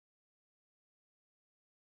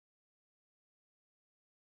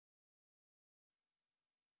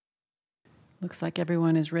Looks like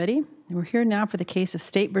everyone is ready. We're here now for the case of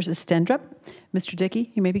State versus Stendrup. Mr.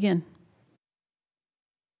 Dickey, you may begin.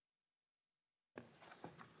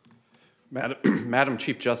 Madam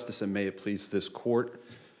Chief Justice, and may it please this court,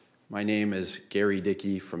 my name is Gary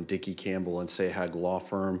Dickey from Dickey, Campbell, and Sahag Law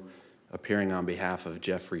Firm, appearing on behalf of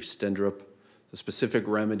Jeffrey Stendrup. The specific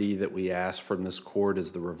remedy that we ask from this court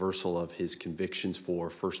is the reversal of his convictions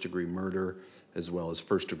for first-degree murder as well as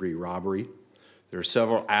first-degree robbery. There are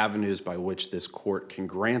several avenues by which this court can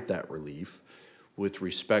grant that relief. With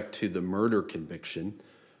respect to the murder conviction,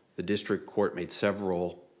 the district court made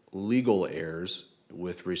several legal errors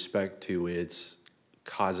with respect to its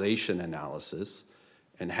causation analysis,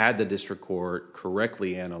 and had the district court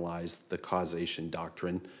correctly analyzed the causation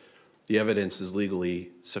doctrine, the evidence is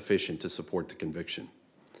legally sufficient to support the conviction.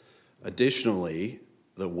 Additionally,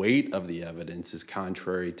 the weight of the evidence is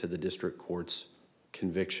contrary to the district court's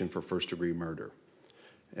conviction for first-degree murder.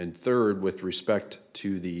 And third, with respect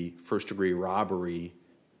to the first-degree robbery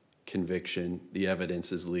conviction, the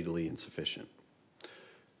evidence is legally insufficient.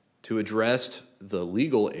 To address the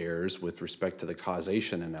legal errors with respect to the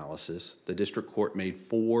causation analysis, the district court made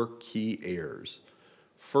four key errors.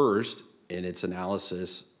 First, in its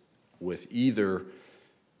analysis with either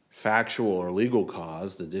factual or legal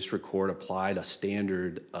cause, the district court applied a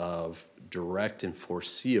standard of direct and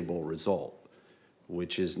foreseeable result,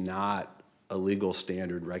 which is not a legal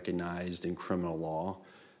standard recognized in criminal law.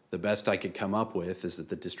 The best I could come up with is that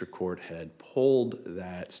the district court had pulled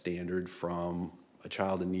that standard from a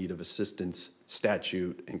child in need of assistance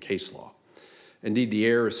statute and case law. Indeed, the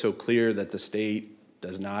error is so clear that the state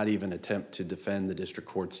does not even attempt to defend the district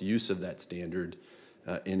court's use of that standard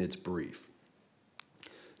in its brief.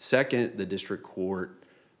 Second, the district court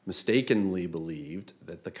mistakenly believed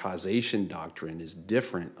that the causation doctrine is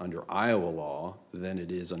different under Iowa law than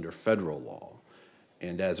it is under federal law.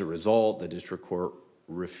 And as a result, the district court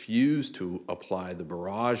refused to apply the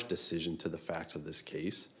Barrage decision to the facts of this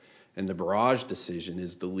case. And the Barrage decision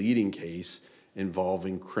is the leading case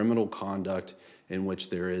involving criminal conduct in which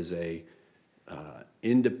there is a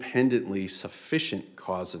independently sufficient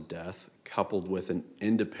cause of death coupled with an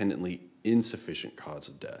independently insufficient cause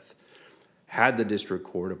of death. Had the district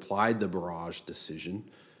court applied the Barrage decision,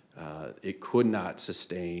 it could not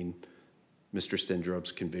sustain Mr.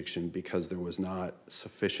 Stendrup's conviction because there was not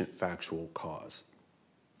sufficient factual cause.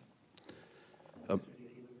 To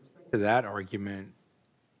that argument,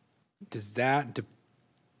 is that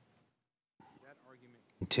argument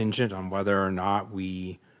contingent on whether or not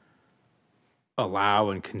we allow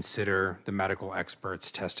and consider the medical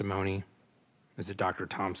expert's testimony? Is it Dr.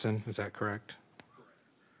 Thompson? Is that correct?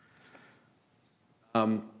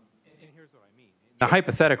 And here's what I mean. The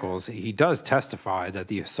hypotheticals, he does testify that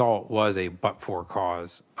the assault was a but-for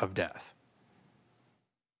cause of death.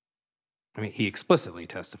 I mean, he explicitly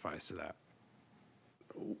testifies to that.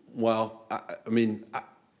 Well,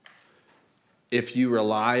 if you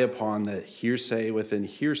rely upon the hearsay within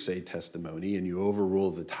hearsay testimony and you overrule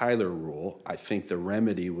the Tyler rule, I think the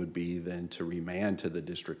remedy would be then to remand to the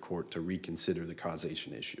district court to reconsider the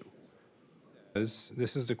causation issue. This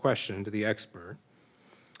is a question to the expert.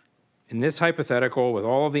 In this hypothetical, with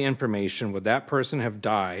all of the information, would that person have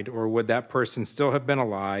died or would that person still have been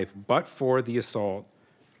alive but for the assault?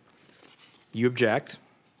 You object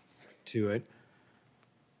to it.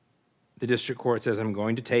 The district court says, I'm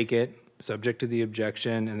going to take it, subject to the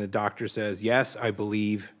objection, and the doctor says, yes, I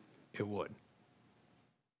believe it would.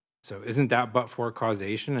 So isn't that but-for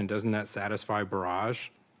causation, and doesn't that satisfy Barrage?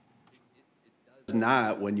 It does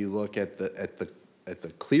not when you look at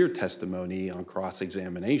the clear testimony on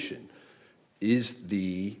cross-examination. Is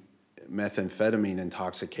the methamphetamine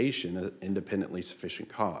intoxication an independently sufficient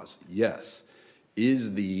cause? Yes.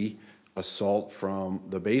 Is the assault from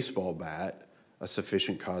the baseball bat a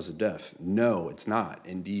sufficient cause of death? No, it's not.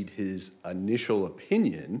 Indeed, his initial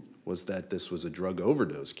opinion was that this was a drug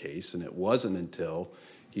overdose case, and it wasn't until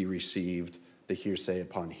he received the hearsay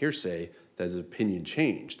upon hearsay that his opinion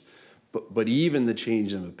changed. But even the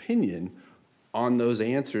change of opinion on those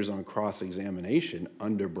answers on cross-examination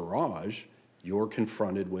under Barrage, you're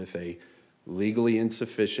confronted with a legally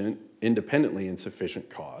insufficient, independently insufficient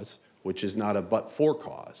cause, which is not a but-for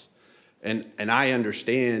cause. And I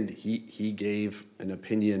understand he gave an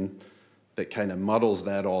opinion that kind of muddles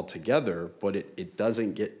that all together, but it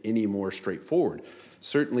doesn't get any more straightforward.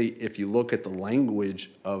 Certainly, if you look at the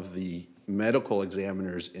language of the medical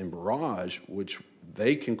examiners in Barrage, which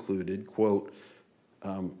they concluded, quote,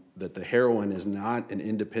 that the heroin is not an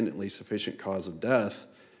independently sufficient cause of death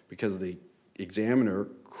because the examiner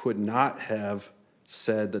could not have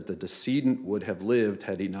said that the decedent would have lived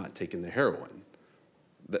had he not taken the heroin.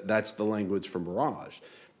 That's the language from Barrage.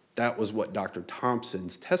 That was what Dr.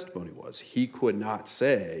 Thompson's testimony was. He could not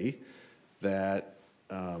say that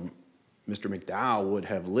Mr. McDowell would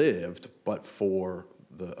have lived but for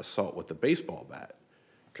the assault with the baseball bat.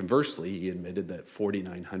 Conversely, he admitted that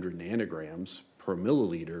 4,900 nanograms per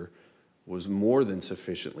milliliter was more than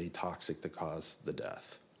sufficiently toxic to cause the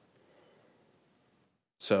death.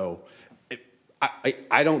 So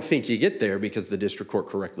I don't think you get there because the district court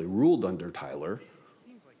correctly ruled under Tyler.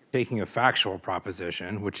 Taking a factual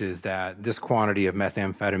proposition, which is that this quantity of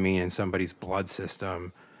methamphetamine in somebody's blood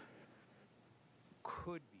system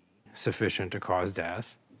could be sufficient to cause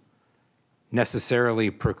death, necessarily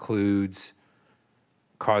precludes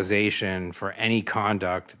causation for any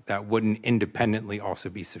conduct that wouldn't independently also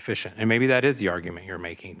be sufficient. And maybe that is the argument you're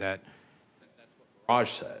making, that Barrage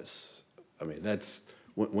says. I mean, that's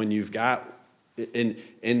when you've got,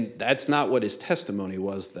 and that's not what his testimony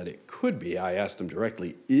was that it could be. I asked him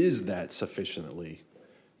directly, is that sufficiently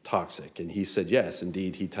toxic? And he said, yes,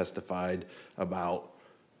 indeed. He testified about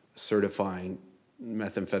certifying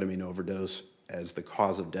methamphetamine overdose as the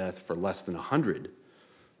cause of death for less than 100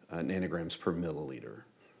 nanograms per milliliter.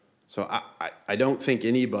 So I don't think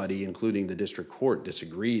anybody, including the district court,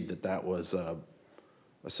 disagreed that that was a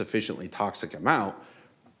sufficiently toxic amount.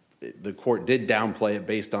 The court did downplay it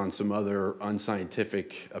based on some other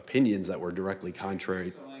unscientific opinions that were directly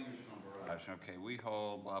contrary. The language from Barrage, okay, we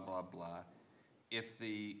hold blah, blah, blah. If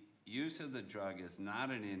the use of the drug is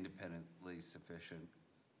not an independently sufficient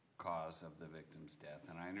cause of the victim's death,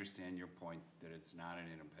 and I understand your point that it's not an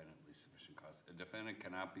independently sufficient cause, a defendant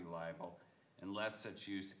cannot be liable unless such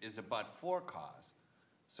use is a but-for cause.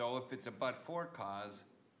 So if it's a but-for cause,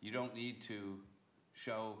 you don't need to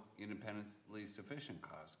show independently sufficient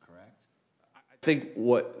cause, correct? I think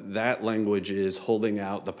what that language is holding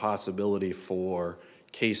out the possibility for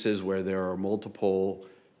cases where there are multiple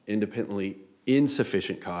independently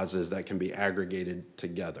insufficient causes that can be aggregated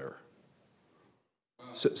together.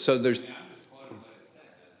 So there's. I'm just quoting what it said,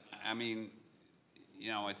 doesn't it? I mean,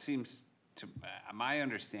 you know, it seems to, my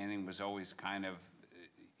understanding was always kind of,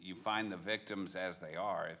 you find the victims as they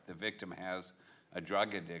are. If the victim has a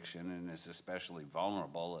drug addiction and is especially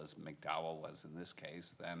vulnerable, as McDowell was in this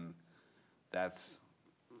case, then that's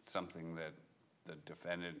something that the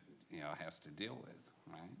defendant, you know, has to deal with,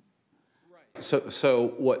 right?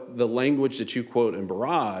 So what the language that you quote in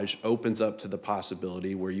Barrage opens up to the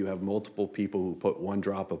possibility where you have multiple people who put one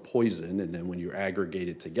drop of poison, and then when you aggregate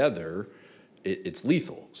it together, it's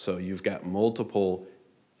lethal. So you've got multiple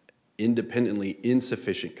independently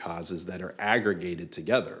insufficient causes that are aggregated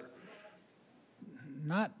together.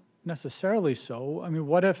 Not necessarily so. I mean,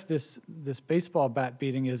 what if this baseball bat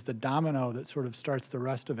beating is the domino that sort of starts the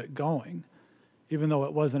rest of it going? Even though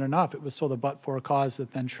it wasn't enough, it was still the but-for cause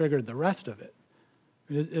that then triggered the rest of it.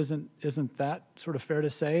 Isn't that sort of fair to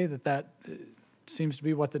say that seems to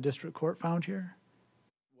be what the district court found here?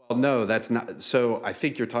 Well, no, that's not. So I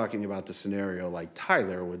think you're talking about the scenario like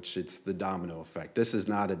Tyler, which it's the domino effect. This is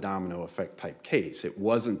not a domino effect type case. It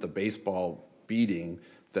wasn't the baseball beating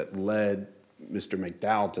that led Mr.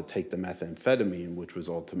 McDowell to take the methamphetamine, which was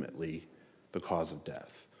ultimately the cause of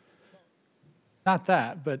death. Not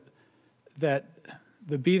that, but that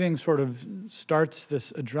the beating sort of starts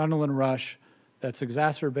this adrenaline rush that's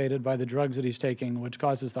exacerbated by the drugs that he's taking, which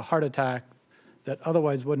causes the heart attack that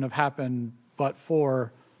otherwise wouldn't have happened but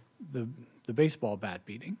for the baseball bat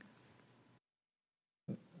beating.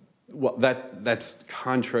 Well, that's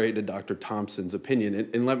contrary to Dr. Thompson's opinion,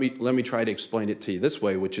 and let me try to explain it to you this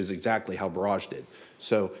way, which is exactly how Barrage did.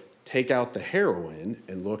 So take out the heroin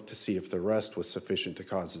and look to see if the rest was sufficient to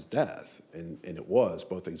cause his death, and it was.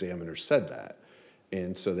 Both examiners said that,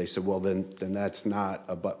 and so they said, well, then that's not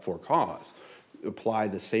a but-for cause. Apply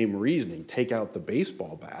the same reasoning. Take out the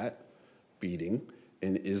baseball bat beating,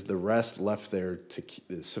 and is the rest left there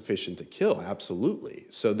sufficient to kill? Absolutely.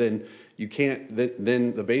 So then you can't,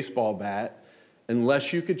 then the baseball bat,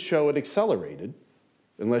 unless you could show it accelerated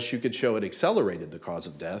the cause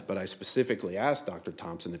of death, but I specifically asked Dr.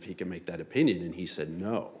 Thompson if he can make that opinion, and he said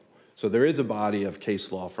no. So there is a body of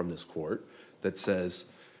case law from this court that says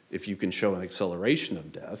if you can show an acceleration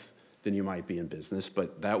of death, then you might be in business,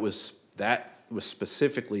 but that was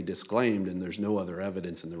specifically disclaimed, and there's no other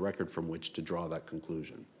evidence in the record from which to draw that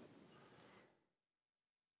conclusion.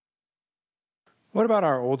 What about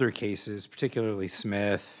our older cases, particularly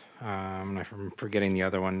Smith? I'm forgetting the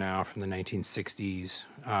other one now from the 1960s,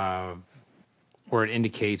 where it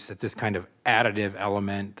indicates that this kind of additive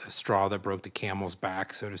element, the straw that broke the camel's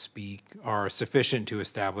back, so to speak, are sufficient to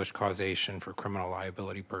establish causation for criminal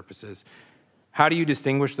liability purposes. How do you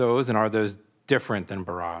distinguish those, and are those different than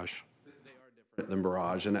Barrage? than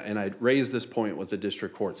barrage, and I raised this point with the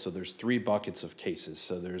district court. So there's 3 buckets of cases.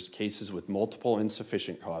 So there's cases with multiple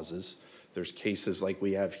insufficient causes. There's cases like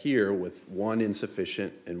we have here with 1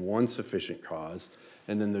 insufficient and 1 sufficient cause.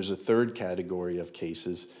 And then there's a 3rd category of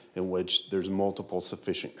cases in which there's multiple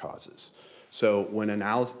sufficient causes. So when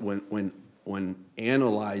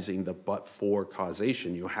analyzing the but-for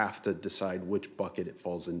causation, you have to decide which bucket it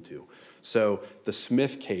falls into. So the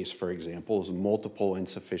Smith case, for example, is multiple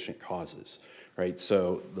insufficient causes, right?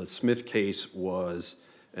 So the Smith case was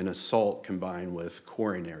an assault combined with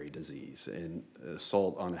coronary disease, and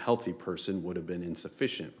assault on a healthy person would have been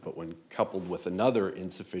insufficient, but when coupled with another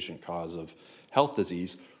insufficient cause of health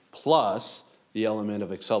disease plus the element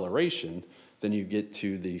of acceleration, then you get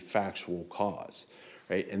to the factual cause,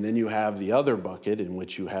 right? And then you have the other bucket in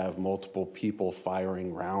which you have multiple people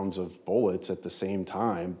firing rounds of bullets at the same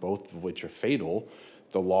time, both of which are fatal.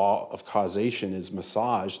 The law of causation is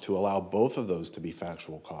massaged to allow both of those to be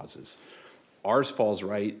factual causes. Ours falls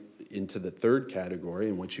right into the 3rd category,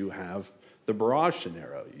 in which you have the barrage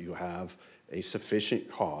scenario. You have a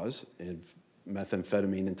sufficient cause of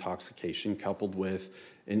methamphetamine intoxication coupled with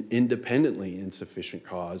an independently insufficient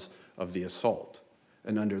cause of the assault.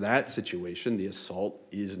 And under that situation, the assault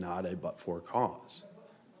is not a but-for cause.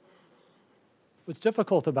 What's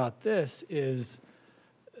difficult about this is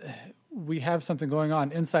we have something going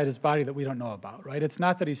on inside his body that we don't know about, right? It's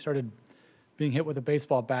not that he started being hit with a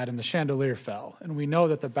baseball bat and the chandelier fell, and we know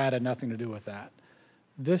that the bat had nothing to do with that.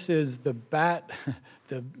 This is the bat,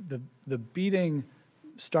 the beating,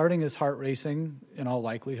 starting his heart racing in all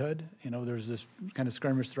likelihood. You know, there's this kind of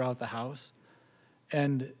skirmish throughout the house.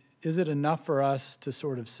 And is it enough for us to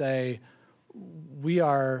sort of say, we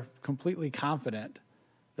are completely confident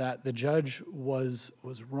that the judge was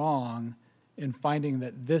wrong in finding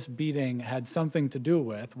that this beating had something to do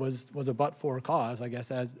with, was a but-for cause, I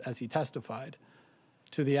guess, as he testified,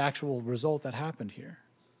 to the actual result that happened here?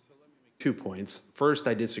 2 points. First,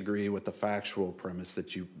 I disagree with the factual premise that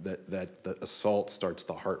the assault starts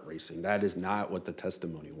the heart racing. That is not what the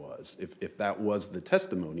testimony was. If that was the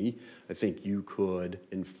testimony, I think you could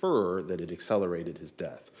infer that it accelerated his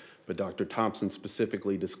death. But Dr. Thompson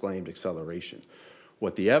specifically disclaimed acceleration.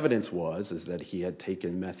 What the evidence was is that he had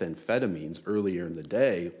taken methamphetamines earlier in the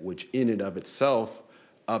day, which in and of itself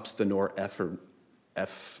ups the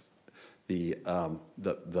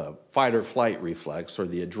the fight or flight reflex, or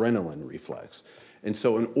the adrenaline reflex. And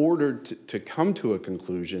so in order to come to a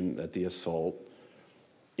conclusion that the assault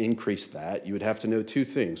increased that, you would have to know 2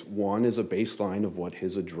 things. One is a baseline of what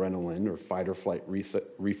his adrenaline or fight or flight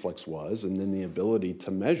reflex was, and then the ability to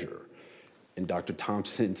measure. And Dr.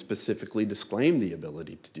 Thompson specifically disclaimed the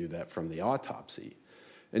ability to do that from the autopsy.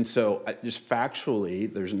 And so just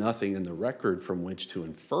factually, there's nothing in the record from which to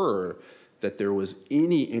infer that there was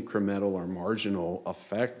any incremental or marginal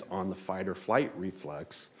effect on the fight or flight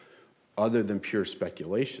reflex other than pure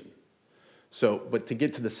speculation. So, but to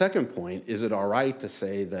get to the second point, is it all right to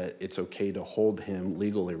say that it's okay to hold him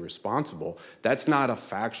legally responsible? That's not a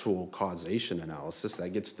factual causation analysis. That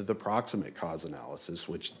gets to the proximate cause analysis,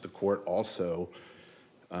 which the court also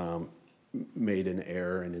made an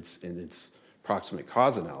error in its proximate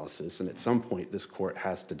cause analysis. And at some point, this court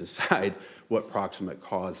has to decide what proximate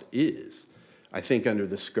cause is. I think under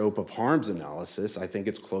the scope of harms analysis, I think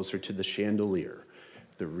it's closer to the chandelier.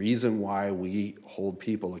 The reason why we hold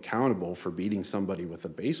people accountable for beating somebody with a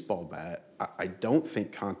baseball bat, I don't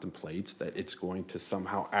think contemplates that it's going to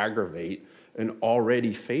somehow aggravate an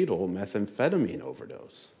already fatal methamphetamine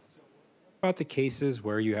overdose. About the cases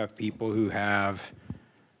where you have people who have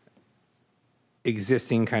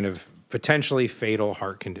existing kind of potentially fatal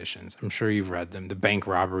heart conditions. I'm sure you've read them, the bank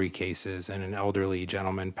robbery cases, and an elderly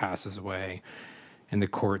gentleman passes away, and the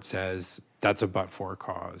court says that's a but-for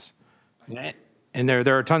cause. And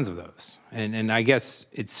there are tons of those. And I guess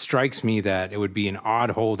it strikes me that it would be an odd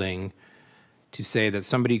holding to say that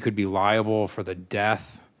somebody could be liable for the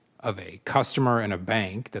death of a customer in a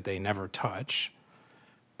bank that they never touch,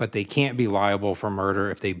 but they can't be liable for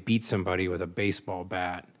murder if they beat somebody with a baseball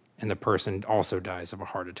bat and the person also dies of a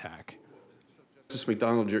heart attack. Justice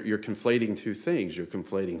McDonald, you're conflating 2 things. You're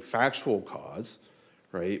conflating factual cause,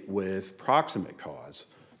 right, with proximate cause.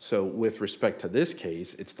 So with respect to this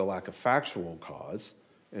case, it's the lack of factual cause,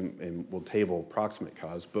 and we'll table proximate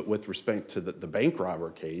cause. But with respect to the bank robber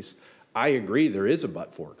case, I agree there is a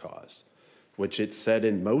but-for cause, which it set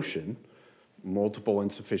in motion multiple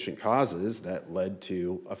insufficient causes that led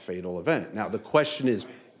to a fatal event. Now, the question is...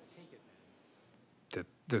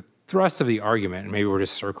 The thrust of the argument, and maybe we're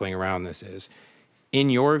just circling around this, is, in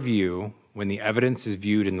your view, when the evidence is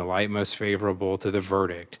viewed in the light most favorable to the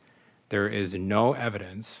verdict, there is no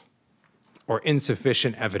evidence or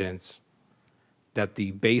insufficient evidence that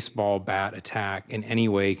the baseball bat attack in any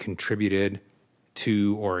way contributed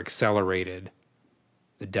to or accelerated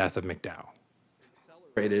the death of McDowell.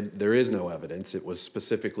 There is no evidence. It was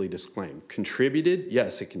specifically disclaimed. Contributed,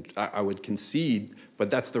 yes, it can. I would concede, but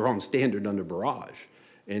that's the wrong standard under barrage.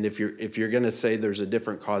 And if you're going to say there's a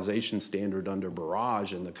different causation standard under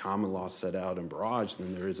barrage and the common law set out in barrage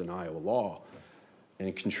than there is in Iowa law, and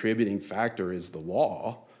a contributing factor is the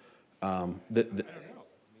law,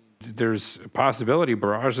 There's a possibility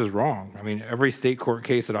barrage is wrong. I mean, every state court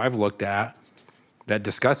case that I've looked at that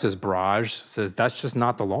discusses barrage says that's just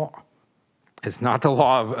not the law. It's not the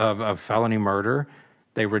law of felony murder.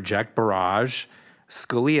 They reject barrage.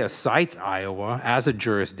 Scalia cites Iowa as a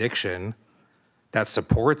jurisdiction that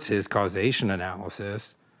supports his causation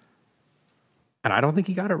analysis. And I don't think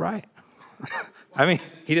he got it right. I mean,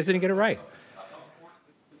 he just didn't get it right.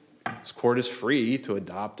 this court is free to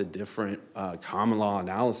adopt a different common law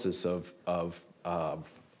analysis of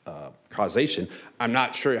causation. I'm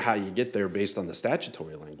not sure how you get there based on the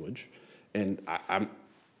statutory language. And I'm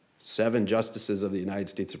 7 justices of the United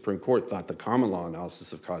States Supreme Court thought the common law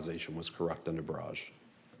analysis of causation was correct under barrage.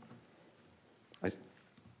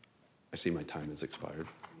 I see my time has expired.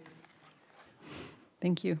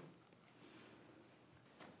 Thank you.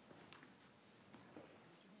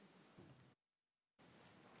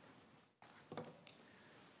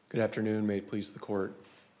 Good afternoon, may it please the court.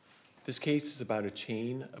 This case is about a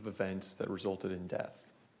chain of events that resulted in death,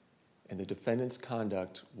 and the defendant's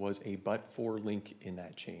conduct was a but-for link in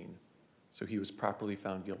that chain, so he was properly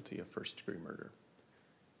found guilty of first-degree murder.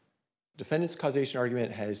 Defendant's causation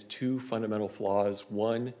argument has 2 fundamental flaws,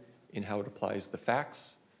 one in how it applies the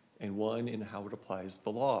facts and one in how it applies the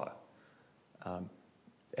law.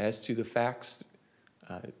 As to the facts,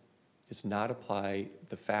 does not apply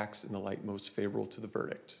the facts in the light most favorable to the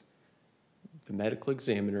verdict. The medical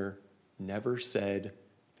examiner never said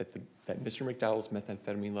that Mr. McDowell's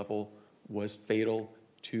methamphetamine level was fatal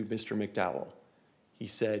to Mr. McDowell. He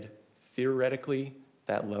said, theoretically,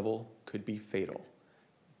 that level could be fatal,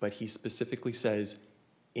 but he specifically says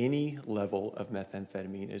any level of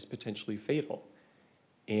methamphetamine is potentially fatal.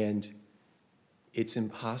 And it's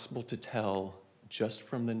impossible to tell just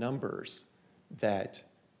from the numbers that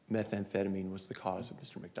methamphetamine was the cause of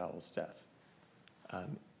Mr. McDowell's death.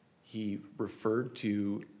 He referred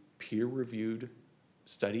to peer-reviewed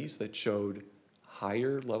studies that showed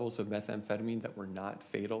higher levels of methamphetamine that were not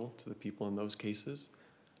fatal to the people in those cases,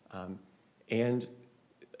 and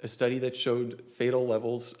a study that showed fatal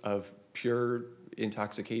levels of pure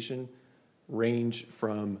intoxication range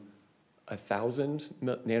from 1,000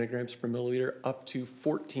 nanograms per milliliter up to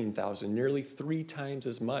 14,000, nearly 3 times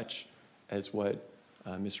as much as what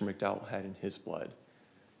Mr. McDowell had in his blood.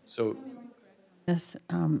 So, Yes,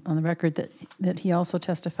 on the record that he also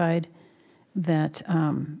testified that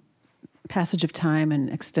passage of time and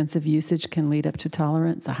extensive usage can lead up to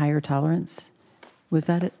tolerance, a higher tolerance. Was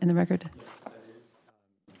that it in the record?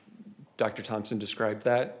 Dr. Thompson described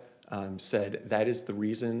that, said that is the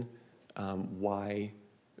reason why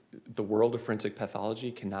the world of forensic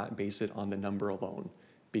pathology cannot base it on the number alone,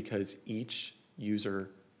 because each user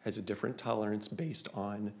has a different tolerance based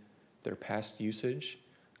on their past usage.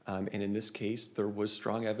 And in this case, there was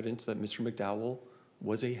strong evidence that Mr. McDowell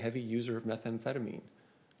was a heavy user of methamphetamine.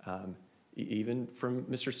 Even from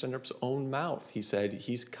Mr. Stendrup's own mouth, he said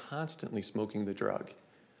he's constantly smoking the drug.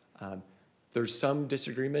 There's some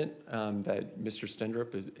disagreement that Mr.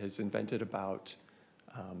 Stendrup has invented about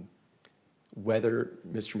whether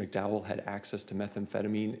Mr. McDowell had access to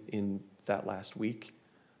methamphetamine in that last week.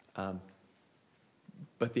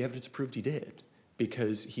 But the evidence proved he did,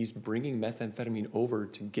 because he's bringing methamphetamine over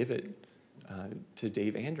to give it to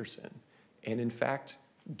Dave Anderson. And in fact,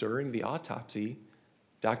 during the autopsy,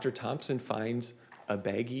 Dr. Thompson finds a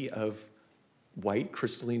baggie of white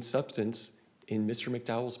crystalline substance in Mr.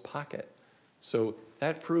 McDowell's pocket. So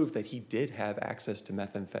that proved that he did have access to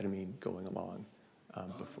methamphetamine going along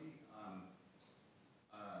before.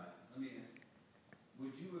 Let me ask,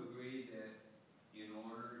 would you agree that in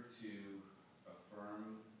order to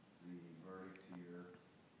affirm the verdict here,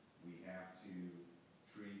 we have to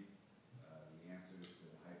treat the answers to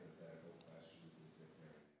the hypothetical questions as if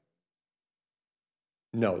they're...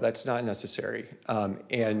 No, that's not necessary.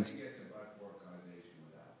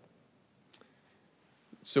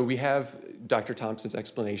 So we have Dr. Thompson's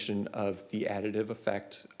explanation of the additive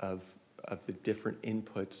effect of the different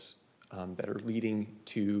inputs that are leading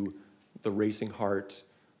to the racing heart,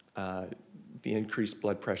 the increased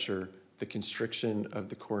blood pressure, the constriction of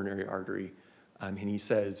the coronary artery. And he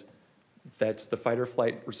says that's the fight or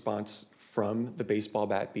flight response from the baseball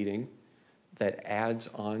bat beating. that adds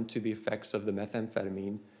on to the effects of the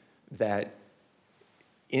methamphetamine that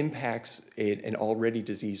impacts an already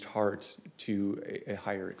diseased heart to a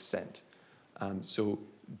higher extent. So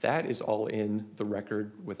that is all in the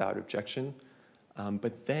record without objection.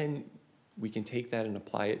 But then we can take that and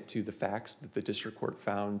apply it to the facts that the district court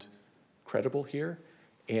found credible here.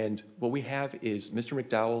 And what we have is Mr.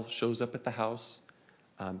 McDowell shows up at the house.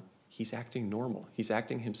 He's acting normal. He's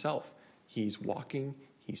acting himself. He's walking,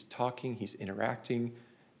 he's talking, he's interacting.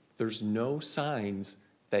 There's no signs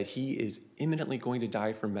that he is imminently going to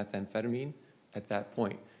die from methamphetamine at that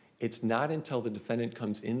point. It's not until the defendant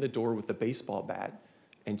comes in the door with a baseball bat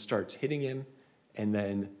and starts hitting him and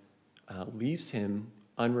then leaves him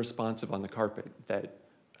unresponsive on the carpet that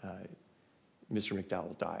Mr.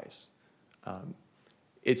 McDowell dies.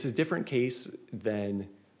 It's a different case than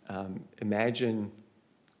imagine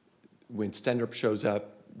when Stendrup shows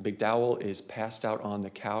up, McDowell is passed out on the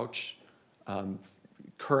couch,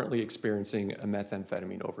 currently experiencing a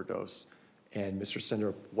methamphetamine overdose, and Mr.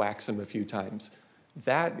 Stendrup whacks him a few times.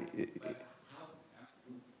 That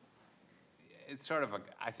It's sort of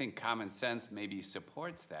I think common sense maybe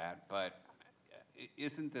supports that, but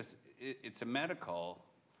isn't this, it's a medical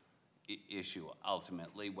issue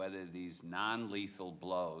ultimately, whether these non-lethal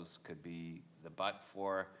blows could be the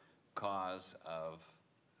but-for cause of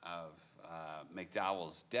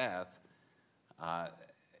McDowell's death,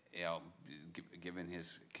 given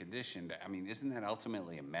his condition. I mean, isn't that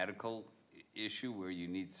ultimately a medical issue where you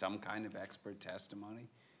need some kind of expert testimony?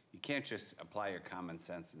 You can't just apply your common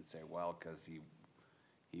sense and say, well, because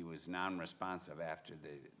he was non-responsive after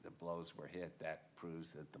the blows were hit, that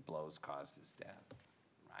proves that the blows caused his death,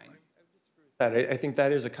 right? I think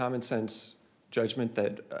that is a common sense judgment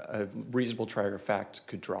that a reasonable trier of fact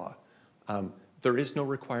could draw. There is no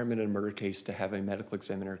requirement in a murder case to have a medical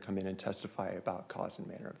examiner come in and testify about cause and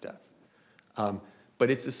manner of death. But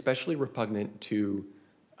it's especially repugnant to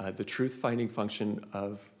the truth-finding function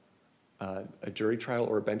of a jury trial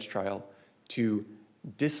or a bench trial to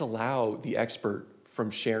disallow the expert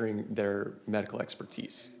from sharing their medical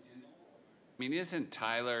expertise. I mean, isn't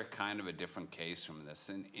Tyler kind of a different case from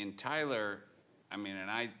this? In Tyler, I mean, and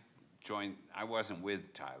I wasn't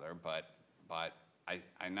with Tyler, but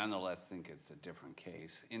I nonetheless think it's a different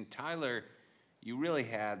case. In Tyler, you really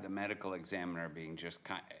had the medical examiner being just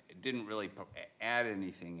didn't really add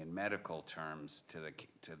anything in medical terms to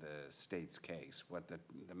the state's case. What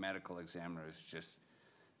the medical examiner is just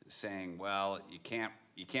saying, well, you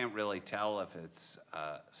can't really tell if it's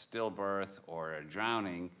a stillbirth or a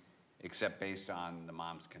drowning, except based on the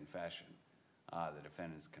mom's confession, the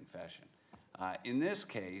defendant's confession. In this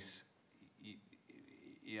case,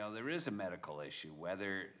 there is a medical issue,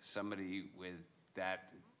 whether somebody with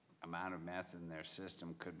that amount of meth in their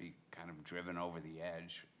system could be kind of driven over the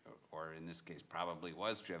edge, or in this case probably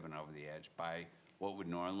was driven over the edge by what would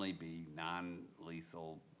normally be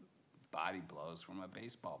non-lethal body blows from a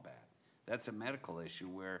baseball bat. That's a medical issue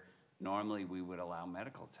where normally we would allow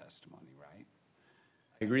medical testimony, right?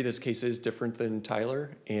 I agree this case is different than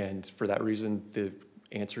Tyler, and for that reason the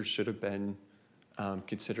answer should have been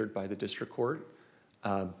considered by the district court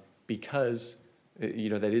because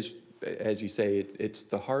that is, as you say, it's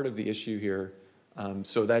the heart of the issue here.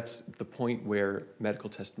 So that's the point where medical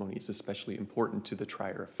testimony is especially important to the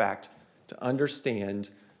trier of fact to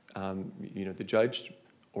understand. The judge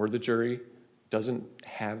or the jury doesn't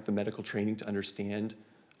have the medical training to understand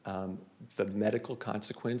the medical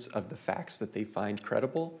consequence of the facts that they find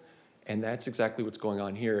credible, and that's exactly what's going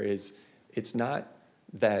on here. It's not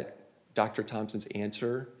that Dr. Thompson's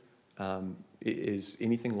answer is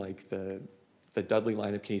anything like the Dudley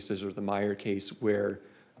line of cases or the Meyer case where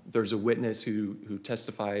there's a witness who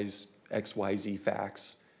testifies X, Y, Z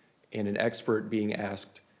facts and an expert being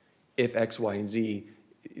asked if X, Y, and Z,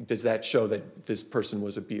 does that show that this person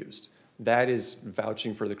was abused? That is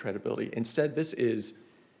vouching for the credibility. Instead, this is,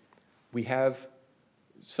 we have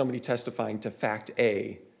somebody testifying to fact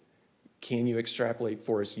A. Can you extrapolate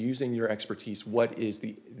for us using your expertise? What is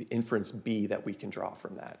the inference B that we can draw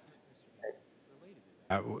from that?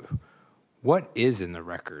 What is in the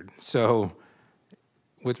record? So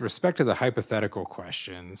with respect to the hypothetical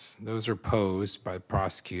questions, those are posed by the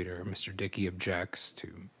prosecutor. Mr. Dickey objects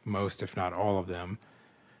to most, if not all of them.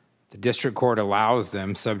 The district court allows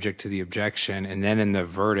them subject to the objection, and then in the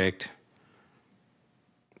verdict,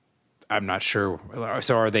 I'm not sure.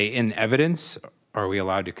 So are they in evidence? Are we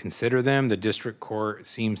allowed to consider them? The district court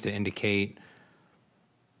seems to indicate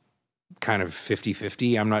kind of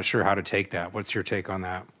 50-50. I'm not sure how to take that. What's your take on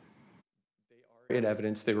that? They are in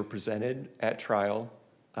evidence. They were presented at trial,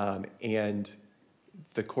 and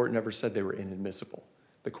the court never said they were inadmissible.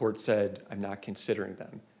 the court said, I'm not considering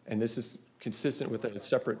them. And this is consistent with a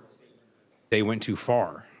separate. They went too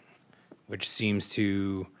far, which seems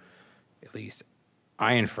to, at least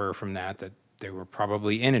I infer from that they were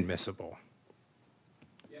probably inadmissible.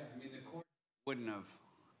 Yeah, I mean, the court wouldn't have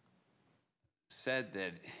said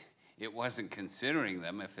that it wasn't considering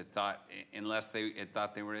them if it thought, unless it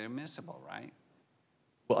thought they were admissible, right?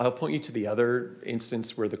 Well, I'll point you to the other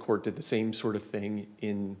instance where the court did the same sort of thing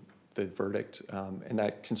in the verdict, and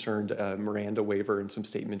that concerned a Miranda waiver and some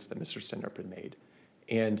statements that Mr. Stendrup had made.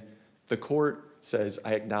 And the court says,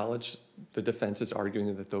 I acknowledge the defense is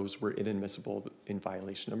arguing that those were inadmissible in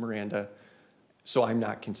violation of Miranda, so I'm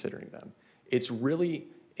not considering them. It's really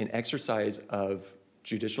an exercise of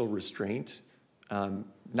judicial restraint,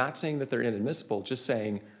 not saying that they're inadmissible, just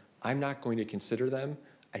saying, I'm not going to consider them.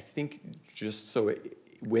 I think just so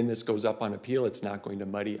when this goes up on appeal, it's not going to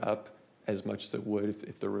muddy up as much as it would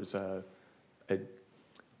if there was an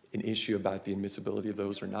issue about the admissibility of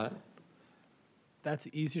those or not. That's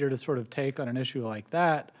easier to sort of take on an issue like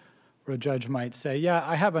that, where a judge might say, yeah,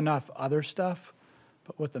 I have enough other stuff,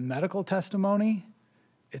 but with the medical testimony,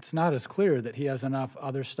 it's not as clear that he has enough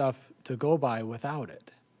other stuff to go by without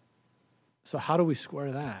it. So how do we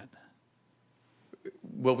square that?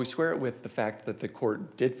 Well, we square it with the fact that the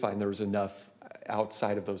court did find there was enough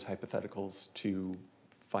outside of those hypotheticals to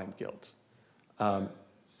find guilt.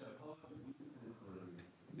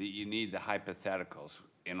 You need the hypotheticals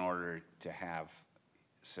in order to have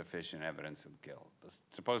sufficient evidence of guilt.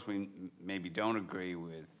 Suppose we maybe don't agree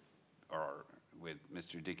with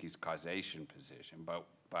Mr. Dickey's causation position, but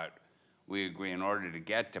we agree in order to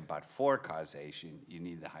get to but-for causation, you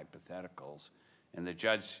need the hypotheticals. And the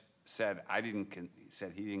judge said he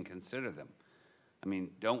didn't consider them. I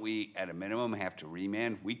mean, don't we, at a minimum, have to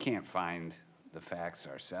remand? We can't find the facts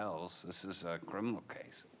ourselves. This is a criminal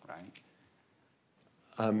case, right?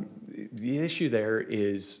 The issue there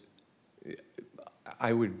is,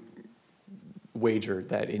 I would wager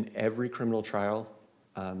that in every criminal trial,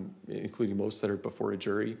 including most that are before a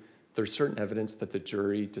jury, there's certain evidence that the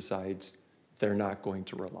jury decides they're not going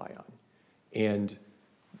to rely on. And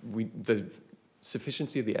the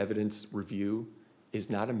sufficiency of the evidence review is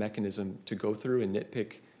not a mechanism to go through and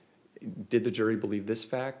nitpick, did the jury believe this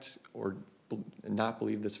fact or not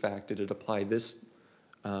believe this fact? Did it apply this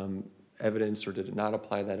evidence or did it not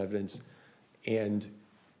apply that evidence? And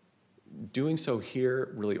doing so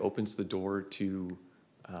here really opens the door to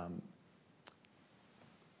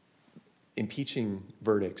impeaching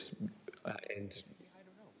verdicts. That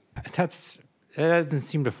doesn't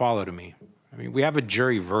seem to follow to me. I mean, we have a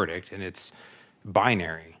jury verdict and it's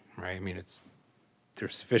binary, right? I mean,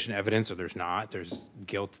 there's sufficient evidence or there's not. There's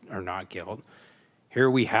guilt or not guilt. Here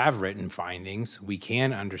we have written findings. We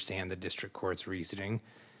can understand the district court's reasoning.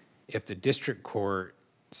 If the district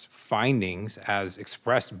court's findings, as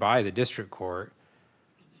expressed by the district court,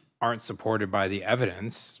 aren't supported by the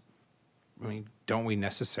evidence, I mean, don't we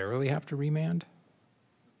necessarily have to remand?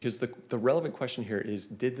 Because the relevant question here is,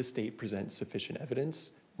 did the state present sufficient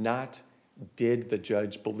evidence? Not, did the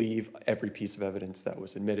judge believe every piece of evidence that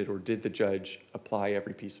was admitted, or did the judge apply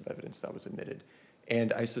every piece of evidence that was admitted?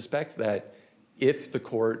 And I suspect that if the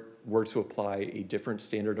court were to apply a different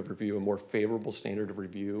standard of review, a more favorable standard of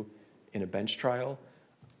review in a bench trial,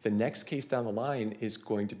 the next case down the line is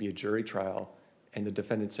going to be a jury trial, and the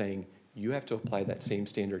defendant saying, you have to apply that same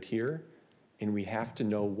standard here, and we have to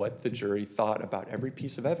know what the jury thought about every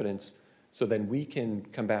piece of evidence, so then we can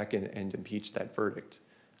come back and impeach that verdict.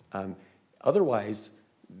 Otherwise,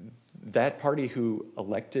 that party who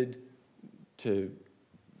elected to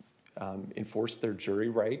enforce their jury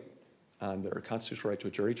right, their constitutional right to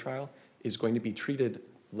a jury trial, is going to be treated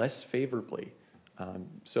less favorably.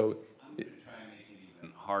 So I'm going to try and make it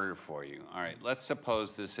even harder for you. All right, let's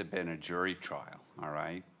suppose this had been a jury trial, all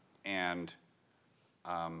right? And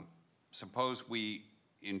suppose we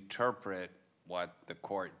interpret what the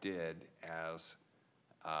court did as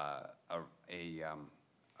a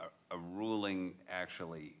ruling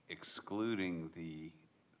actually excluding the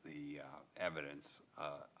evidence,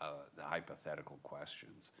 the hypothetical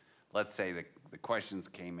questions. Let's say the questions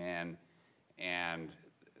came in, and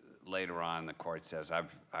later on the court says,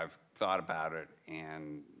 I've thought about it,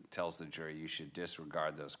 and tells the jury you should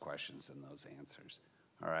disregard those questions and those answers.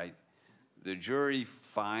 All right? The jury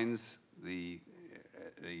finds the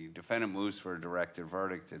defendant moves for a directed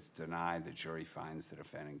verdict. It's denied. The jury finds the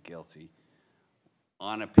defendant guilty.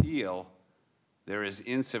 On appeal, there is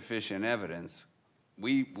insufficient evidence.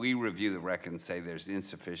 We review the record and say there's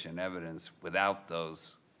insufficient evidence without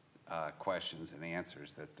those questions and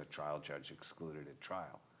answers that the trial judge excluded at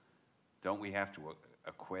trial. Don't we have to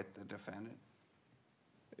acquit the defendant?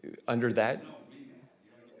 Under that,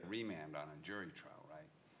 Remand on a jury trial, right?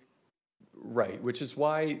 right, which is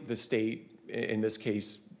why the state, in this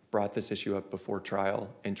case, brought this issue up before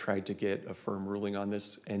trial and tried to get a firm ruling on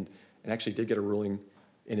this, and actually did get a ruling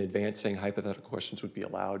in advance saying hypothetical questions would be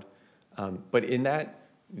allowed. But in that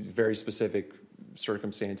very specific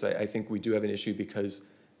circumstance, I think we do have an issue because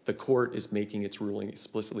the court is making its ruling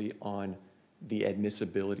explicitly on the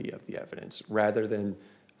admissibility of the evidence, rather than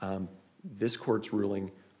this court's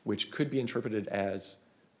ruling, which could be interpreted as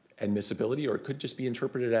admissibility, or it could just be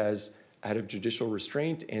interpreted as out of judicial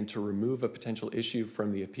restraint and to remove a potential issue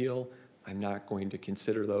from the appeal. I'm not going to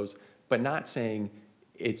consider those, but not saying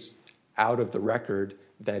it's out of the record,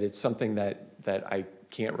 that it's something that I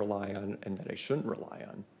can't rely on and that I shouldn't rely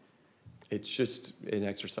on. It's just an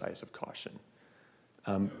exercise of caution.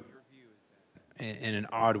 In an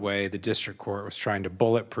odd way, the district court was trying to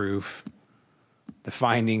bulletproof the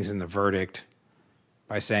findings in the verdict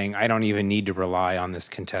by saying, I don't even need to rely on this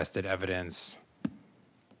contested evidence.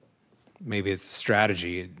 Maybe it's a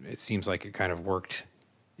strategy. It seems like it kind of worked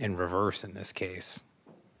in reverse in this case.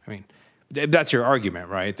 I mean, that's your argument,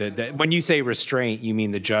 right? That when you say restraint, you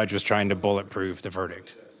mean the judge was trying to bulletproof the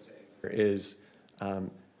verdict.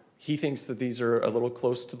 He thinks that these are a little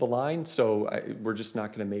close to the line, so we're just not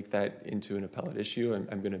going to make that into an appellate issue.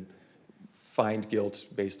 I'm going to find guilt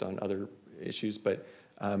based on other issues, but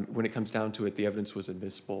when it comes down to it, the evidence was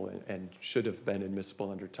admissible and should have been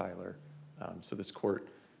admissible under Tyler. So this court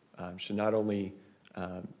should not only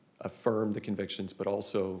affirm the convictions, but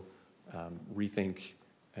also rethink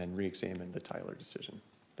and re-examine the Tyler decision.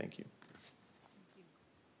 Thank you.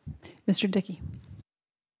 Mr. Dickey.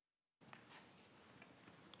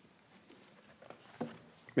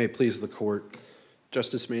 May it please the court.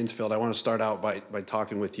 Justice Mansfield, I want to start out by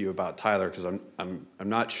talking with you about Tyler, because I'm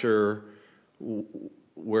not sure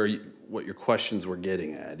what your questions were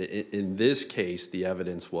getting at. In this case, the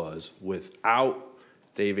evidence was, without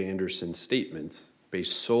Dave Anderson's statements,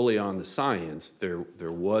 based solely on the science, there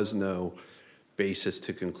was no basis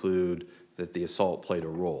to conclude that the assault played a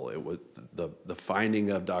role. It was the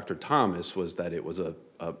finding of Dr. Thomas was that it was a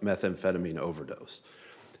methamphetamine overdose.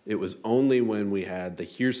 It was only when we had the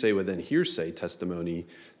hearsay within hearsay testimony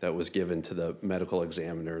that was given to the medical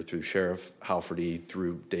examiner through Sheriff Halferty,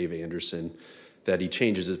 through Dave Anderson, that he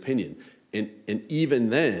changed his opinion. And even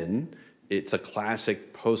then, it's a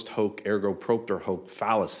classic post hoc ergo propter hoc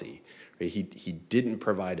fallacy. Right? He didn't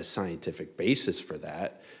provide a scientific basis for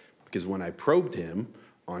that, because when I probed him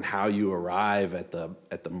on how you arrive at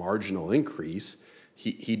the marginal increase,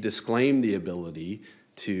 he disclaimed the ability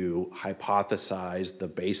to hypothesize the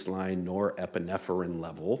baseline norepinephrine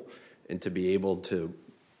level and to be able to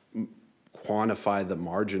quantify the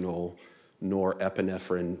marginal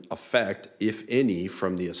norepinephrine effect, if any,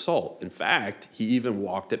 from the assault. In fact, he even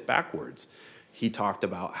walked it backwards. He talked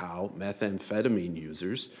about how methamphetamine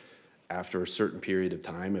users, after a certain period of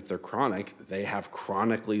time, if they're chronic, they have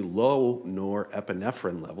chronically low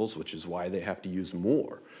norepinephrine levels, which is why they have to use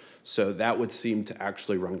more. So that would seem to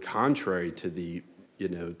actually run contrary to the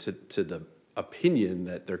to the opinion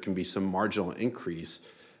that there can be some marginal increase,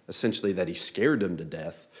 essentially that he scared them to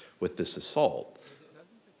death with this assault.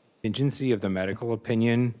 Contingency of the medical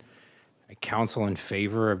opinion, I counsel in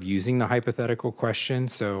favor of using the hypothetical question.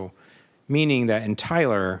 So meaning that in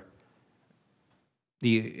Tyler,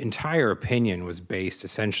 the entire opinion was based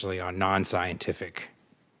essentially on non-scientific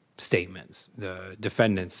statements. The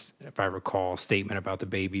defendant's, if I recall, statement about the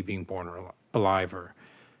baby being born alive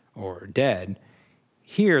or dead.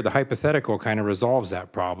 Here, the hypothetical kind of resolves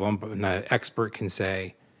that problem, but the expert can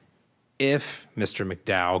say, if Mr.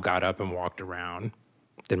 McDowell got up and walked around,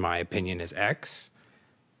 then my opinion is X.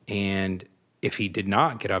 And if he did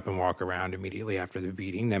not get up and walk around immediately after the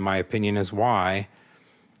beating, then my opinion is Y.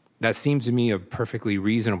 That seems to me a perfectly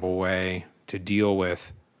reasonable way to deal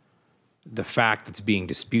with the fact that's being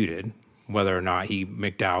disputed, whether or not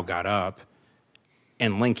McDowell got up,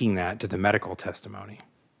 and linking that to the medical testimony.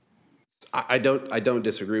 I don't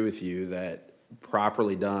disagree with you that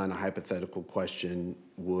properly done, a hypothetical question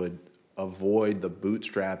would avoid the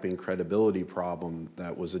bootstrapping credibility problem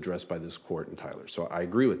that was addressed by this court in Tyler. So I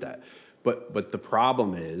agree with that. But the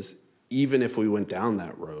problem is, even if we went down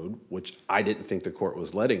that road, which I didn't think the court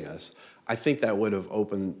was letting us, I think that would have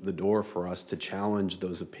opened the door for us to challenge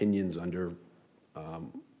those opinions under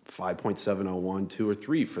 5.701, 2, or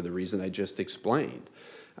 3 for the reason I just explained.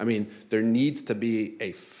 I mean, there needs to be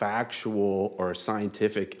a factual or a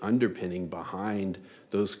scientific underpinning behind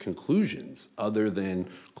those conclusions other than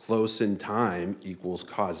close in time equals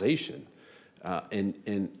causation.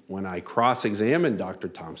 And when I cross-examined Dr.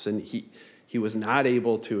 Thompson, He was not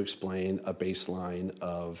able to explain a baseline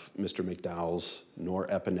of Mr. McDowell's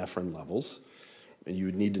norepinephrine levels. And you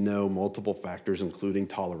would need to know multiple factors, including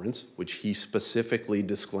tolerance, which he specifically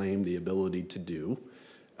disclaimed the ability to do.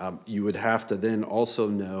 You would have to then also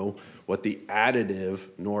know what the additive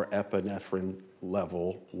norepinephrine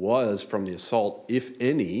level was from the assault, if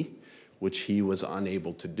any, which he was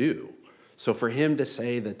unable to do. So for him to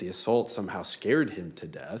say that the assault somehow scared him to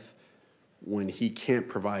death when he can't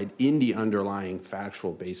provide any underlying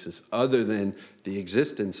factual basis other than the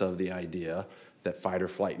existence of the idea that fight or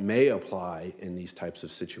flight may apply in these types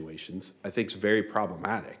of situations, I think is very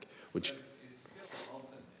problematic, which...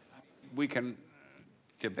 We can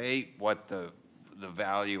debate what the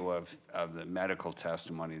value of the medical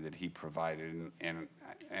testimony that he provided, and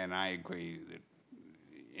I agree that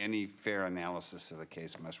any fair analysis of the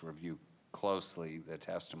case must review closely the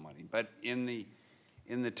testimony. But in the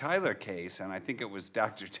Tyler case, and I think it was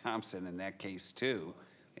Dr. Thompson in that case too,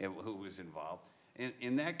 who was involved,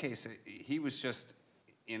 in that case, he was just,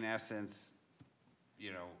 in essence,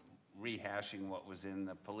 you know, rehashing what was in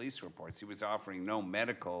the police reports. He was offering no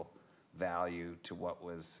medical value to what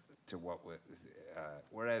was,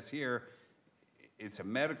 whereas here, it's a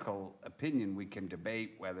medical opinion. We can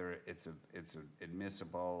debate whether it's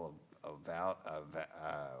admissible,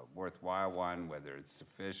 worthwhile one, whether it's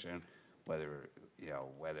sufficient, whether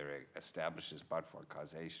it establishes but-for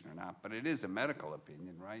causation or not. But it is a medical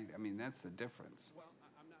opinion, right? I mean, that's the difference. Well,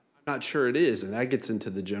 I'm not sure it is, and that gets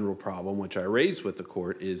into the general problem, which I raised with the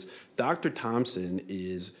court, is Dr. Thompson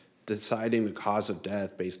is deciding the cause of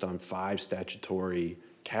death based on 5 statutory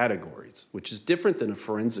categories, which is different than a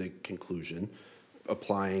forensic conclusion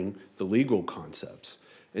applying the legal concepts.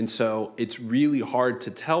 And so it's really hard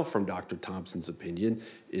to tell from Dr. Thompson's opinion,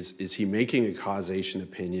 is he making a causation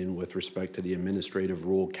opinion with respect to the administrative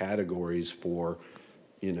rule categories for,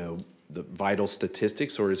 you know, the vital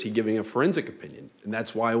statistics, or is he giving a forensic opinion? And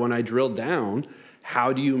that's why when I drilled down,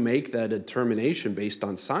 how do you make that determination based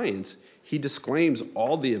on science? He disclaims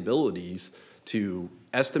all the abilities to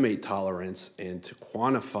estimate tolerance and to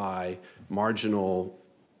quantify marginal,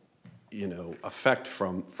 you know, effect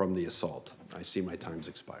from the assault. I see my time's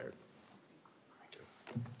expired.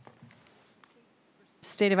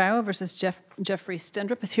 State of Iowa versus Jeffrey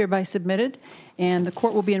Stendrup is hereby submitted, and the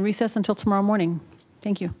court will be in recess until tomorrow morning.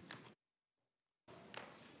 Thank you.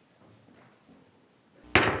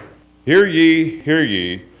 Hear ye, hear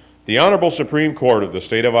ye. The Honorable Supreme Court of the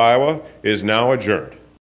State of Iowa is now adjourned.